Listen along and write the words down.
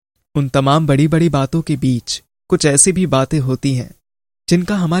उन तमाम बड़ी बड़ी बातों के बीच कुछ ऐसी भी बातें होती हैं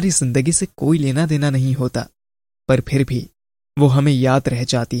जिनका हमारी जिंदगी से कोई लेना देना नहीं होता, पर फिर भी वो हमें याद रह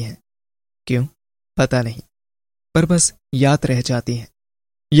जाती हैं। क्यों पता नहीं, पर बस याद रह जाती हैं।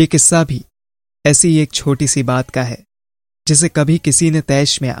 ये किस्सा भी ऐसी एक छोटी सी बात का है जिसे कभी किसी ने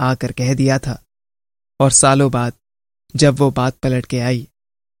तैश में आकर कह दिया था, और सालों बाद जब वो बात पलट के आई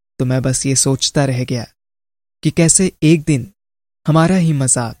तो मैं बस ये सोचता रह गया कि कैसे एक दिन हमारा ही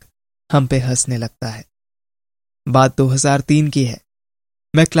मजाक हम पे हंसने लगता है। बात 2003 की है।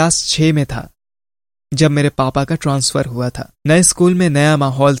 मैं क्लास 6 में था जब मेरे पापा का ट्रांसफर हुआ था। नए स्कूल में नया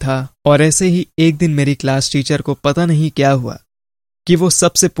माहौल था, और ऐसे ही एक दिन मेरी क्लास टीचर को पता नहीं क्या हुआ कि वो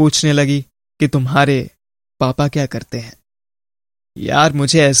सबसे पूछने लगी कि तुम्हारे पापा क्या करते हैं। यार,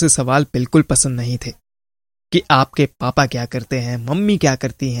 मुझे ऐसे सवाल बिल्कुल पसंद नहीं थे कि आपके पापा क्या करते हैं, मम्मी क्या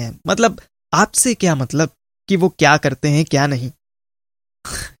करती हैं, मतलब आपसे क्या मतलब कि वो क्या करते हैं क्या नहीं।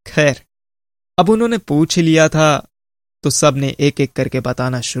 खैर, अब उन्होंने पूछ ही लिया था तो सब ने एक एक करके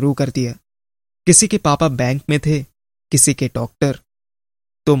बताना शुरू कर दिया। किसी के पापा बैंक में थे, किसी के डॉक्टर।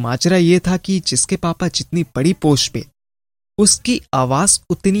 तो माजरा ये था कि जिसके पापा जितनी बड़ी पोस्ट पे, उसकी आवाज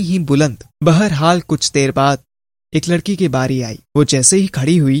उतनी ही बुलंद। बहरहाल कुछ देर बाद एक लड़की की बारी आई। वो जैसे ही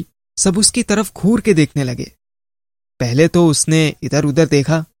खड़ी हुई सब उसकी तरफ घूर के देखने लगे। पहले तो उसने इधर उधर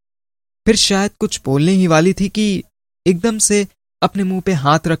देखा, फिर शायद कुछ बोलने ही वाली थी कि एकदम से अपने मुंह पे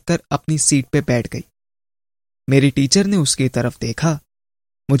हाथ रखकर अपनी सीट पे बैठ गई। मेरी टीचर ने उसकी तरफ देखा।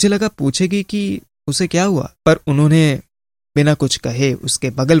 मुझे लगा पूछेगी कि उसे क्या हुआ, पर उन्होंने बिना कुछ कहे उसके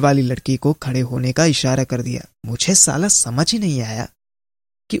बगल वाली लड़की को खड़े होने का इशारा कर दिया। मुझे साला समझ ही नहीं आया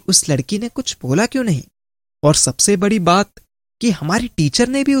कि उस लड़की ने कुछ बोला क्यों नहीं, और सबसे बड़ी बात कि हमारी टीचर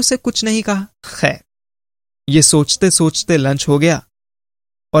ने भी उसे कुछ नहीं कहा। खैर, ये सोचते सोचते लंच हो गया,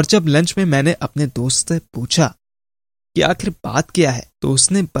 और जब लंच में मैंने अपने दोस्त से पूछा कि आखिर बात क्या है, तो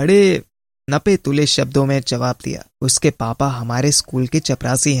उसने बड़े नपे तुले शब्दों में जवाब दिया, उसके पापा हमारे स्कूल के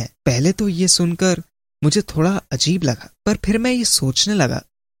चपरासी हैं। पहले तो ये सुनकर मुझे थोड़ा अजीब लगा, पर फिर मैं ये सोचने लगा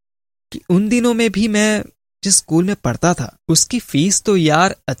कि उन दिनों में भी मैं जिस स्कूल में पढ़ता था उसकी फीस तो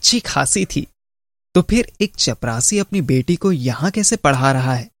यार अच्छी खासी थी, तो फिर एक चपरासी अपनी बेटी को यहां कैसे पढ़ा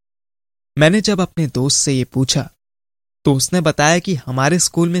रहा है। मैंने जब अपने दोस्त से ये पूछा तो उसने बताया कि हमारे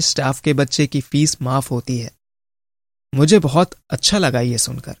स्कूल में स्टाफ के बच्चे की फीस माफ होती है। मुझे बहुत अच्छा लगा ये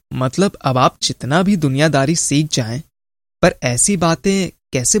सुनकर। मतलब अब आप जितना भी दुनियादारी सीख जाएं, पर ऐसी बातें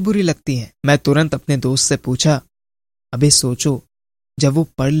कैसे बुरी लगती हैं। मैं तुरंत अपने दोस्त से पूछा, अबे सोचो, जब वो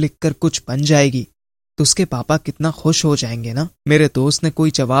पढ़ लिख कर कुछ बन जाएगी तो उसके पापा कितना खुश हो जाएंगे ना। मेरे दोस्त ने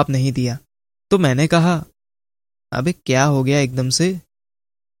कोई जवाब नहीं दिया, तो मैंने कहा, अबे क्या हो गया एकदम से,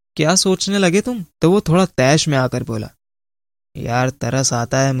 क्या सोचने लगे तुम। तो वो थोड़ा तैश में आकर बोला, यार तरस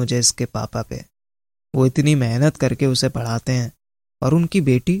आता है मुझे इसके पापा पे। वो इतनी मेहनत करके उसे पढ़ाते हैं, और उनकी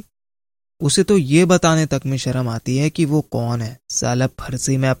बेटी, उसे तो ये बताने तक में शर्म आती है कि वो कौन है। साला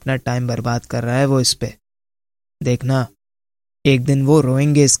फर्जी में अपना टाइम बर्बाद कर रहा है वो इस पे। देखना, एक दिन वो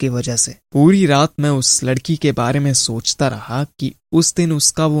रोएंगे इसकी वजह से। पूरी रात मैं उस लड़की के बारे में सोचता रहा कि उस दिन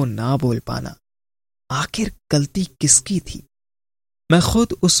उसका वो ना बोल पाना, आखिर गलती किसकी थी। मैं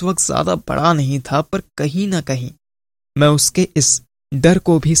खुद उस वक्त ज्यादा बड़ा नहीं था, पर कहीं ना कहीं मैं उसके इस डर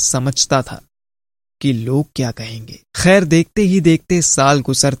को भी समझता था कि लोग क्या कहेंगे। खैर, देखते ही देखते साल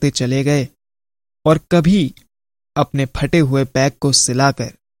गुजरते चले गए, और कभी अपने फटे हुए बैग को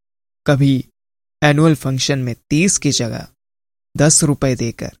सिलाकर, कभी एनुअल फंक्शन में 30 की जगह 10 रुपए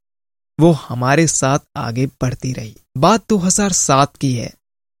देकर वो हमारे साथ आगे बढ़ती रही। बात 2007 की है,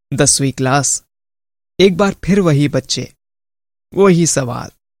 10वीं क्लास। एक बार फिर वही बच्चे, वही सवाल,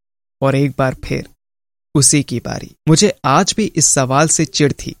 और एक बार फिर उसी की बारी। मुझे आज भी इस सवाल से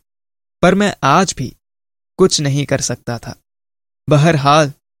चिढ़ थी, पर मैं आज भी कुछ नहीं कर सकता था।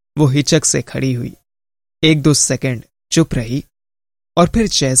 बहरहाल वो हिचक से खड़ी हुई, 1-2 सेकंड चुप रही, और फिर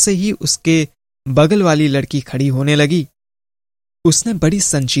जैसे ही उसके बगल वाली लड़की खड़ी होने लगी, उसने बड़ी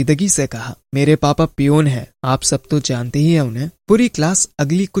संजीदगी से कहा, मेरे पापा पियोन है, आप सब तो जानते ही हैं उन्हें। पूरी क्लास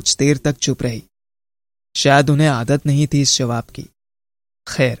अगली कुछ देर तक चुप रही। शायद उन्हें आदत नहीं थी इस जवाब की।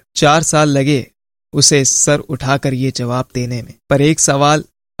 खैर, 4 साल लगे उसे सर उठाकर ये जवाब देने में, पर एक सवाल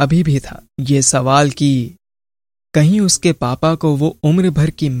अभी भी था। ये सवाल कि कहीं उसके पापा को वो उम्र भर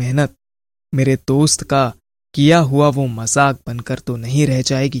की मेहनत मेरे दोस्त का किया हुआ वो मजाक बनकर तो नहीं रह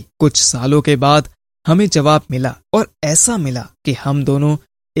जाएगी। कुछ सालों के बाद हमें जवाब मिला, और ऐसा मिला कि हम दोनों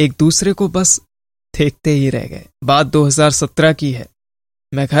एक दूसरे को बस देखते ही रह गए। बात 2017 की है।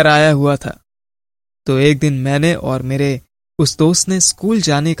 मैं घर आया हुआ था, तो एक दिन मैंने और मेरे उस दोस्त ने स्कूल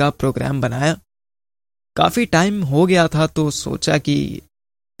जाने का प्रोग्राम बनाया। काफी टाइम हो गया था, तो सोचा कि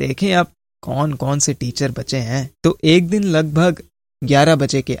देखें अब कौन कौन से टीचर बचे हैं। तो एक दिन लगभग 11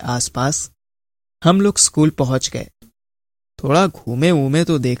 बजे के आसपास हम लोग स्कूल पहुंच गए। थोड़ा घूमे वूमे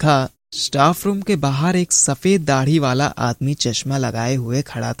तो देखा स्टाफ रूम के बाहर एक सफेद दाढ़ी वाला आदमी चश्मा लगाए हुए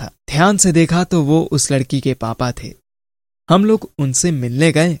खड़ा था। ध्यान से देखा तो वो उस लड़की के पापा थे। हम लोग उनसे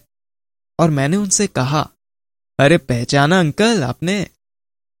मिलने गए और मैंने उनसे कहा, अरे पहचाना अंकल आपने?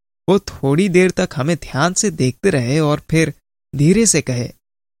 वो थोड़ी देर तक हमें ध्यान से देखते रहे और फिर धीरे से कहे,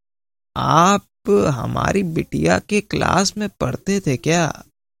 आप हमारी बिटिया के क्लास में पढ़ते थे क्या?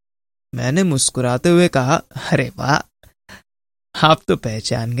 मैंने मुस्कुराते हुए कहा, अरे वाह, आप तो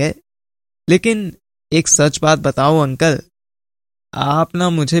पहचान गए। लेकिन एक सच बात बताओ अंकल, आप ना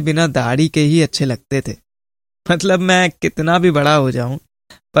मुझे बिना दाढ़ी के ही अच्छे लगते थे। मतलब मैं कितना भी बड़ा हो जाऊं,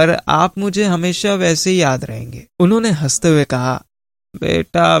 पर आप मुझे हमेशा वैसे ही याद रहेंगे। उन्होंने हंसते हुए कहा,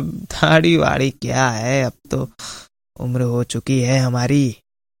 बेटा दाढ़ी वाड़ी क्या है, अब तो उम्र हो चुकी है हमारी।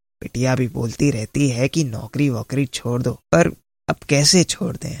 बिटिया भी बोलती रहती है कि नौकरी वोकरी छोड़ दो, पर अब कैसे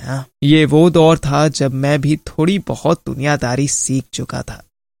छोड़ दें। हाँ, ये वो दौर था जब मैं भी थोड़ी बहुत दुनियादारी सीख चुका था।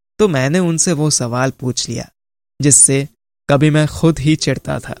 तो मैंने उनसे वो सवाल पूछ लिया जिससे कभी मैं खुद ही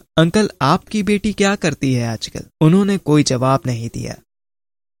चिढ़ता था, अंकल आपकी बेटी क्या करती है आजकल? उन्होंने कोई जवाब नहीं दिया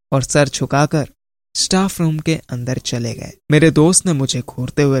और सर झुकाकर स्टाफ रूम के अंदर चले गए। मेरे दोस्त ने मुझे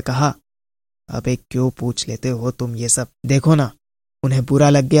घूरते हुए कहा, अबे क्यों पूछ लेते हो तुम ये सब? देखो ना, उन्हें बुरा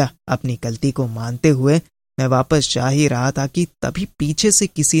लग गया। अपनी गलती को मानते हुए मैं वापस जा ही रहा था कि तभी पीछे से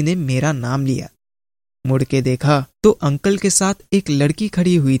किसी ने मेरा नाम लिया। मुड़ के देखा तो अंकल के साथ एक लड़की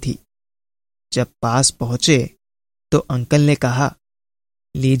खड़ी हुई थी। जब पास पहुंचे तो अंकल ने कहा,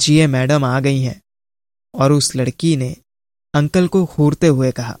 लीजिए मैडम आ गई हैं। और उस लड़की ने अंकल को घूरते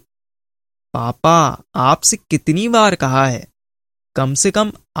हुए कहा, पापा आपसे कितनी बार कहा है, कम से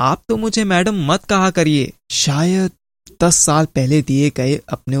कम आप तो मुझे मैडम मत कहा करिए। शायद 10 साल पहले दिए गए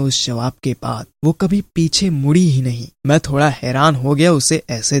अपने उस जवाब के बाद वो कभी पीछे मुड़ी ही नहीं। मैं थोड़ा हैरान हो गया उसे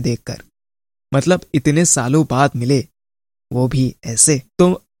ऐसे देखकर। मतलब इतने सालों बाद मिले, वो भी ऐसे।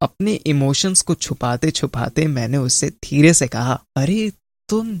 तो अपने इमोशंस को छुपाते छुपाते मैंने उससे धीरे से कहा, अरे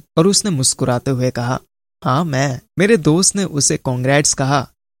तुम? और उसने मुस्कुराते हुए कहा, हाँ मैं। मेरे दोस्त ने उसे कांग्रेट्स कहा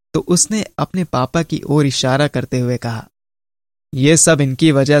तो उसने अपने पापा की ओर इशारा करते हुए कहा, ये सब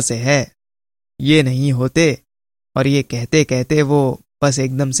इनकी वजह से है, ये नहीं होते। और ये कहते कहते वो बस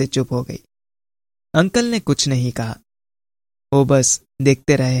एकदम से चुप हो गई। अंकल ने कुछ नहीं कहा, वो बस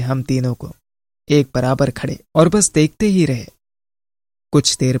देखते रहे हम तीनों को एक बराबर खड़े, और बस देखते ही रहे।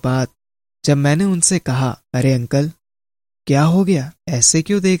 कुछ देर बाद जब मैंने उनसे कहा, अरे अंकल क्या हो गया, ऐसे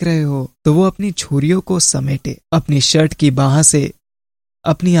क्यों देख रहे हो? तो वो अपनी झुर्रियों को समेटे अपनी शर्ट की बाह से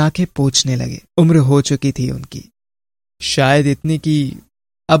अपनी आंखें पोंछने लगे। उम्र हो चुकी थी उनकी, शायद इतनी कि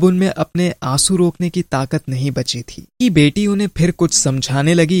अब उनमें अपने आंसू रोकने की ताकत नहीं बची थी कि बेटी उन्हें फिर कुछ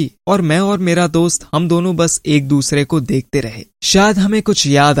समझाने लगी और मैं और मेरा दोस्त हम दोनों बस एक दूसरे को देखते रहे। शायद हमें कुछ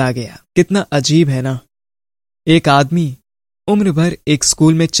याद आ गया। कितना अजीब है ना, एक आदमी उम्र भर एक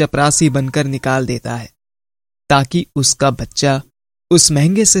स्कूल में चपरासी बनकर निकाल देता है ताकि उसका बच्चा उस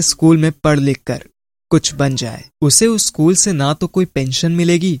महंगे से स्कूल में पढ़ लिख कर कुछ बन जाए। उसे उस स्कूल से ना तो कोई पेंशन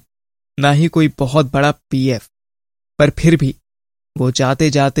मिलेगी, ना ही कोई बहुत बड़ा पीएफ, पर फिर भी वो जाते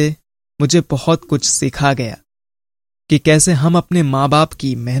जाते मुझे बहुत कुछ सिखा गया कि कैसे हम अपने माँ बाप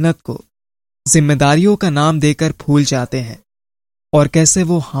की मेहनत को जिम्मेदारियों का नाम देकर भूल जाते हैं और कैसे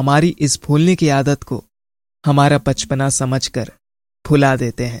वो हमारी इस भूलने की आदत को हमारा बचपना समझकर भुला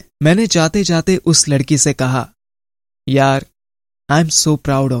देते हैं। मैंने जाते जाते उस लड़की से कहा, यार I am so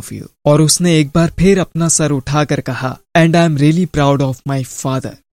proud of you. और उसने एक बार फिर अपना सर उठाकर कहा, and I am really proud of my father.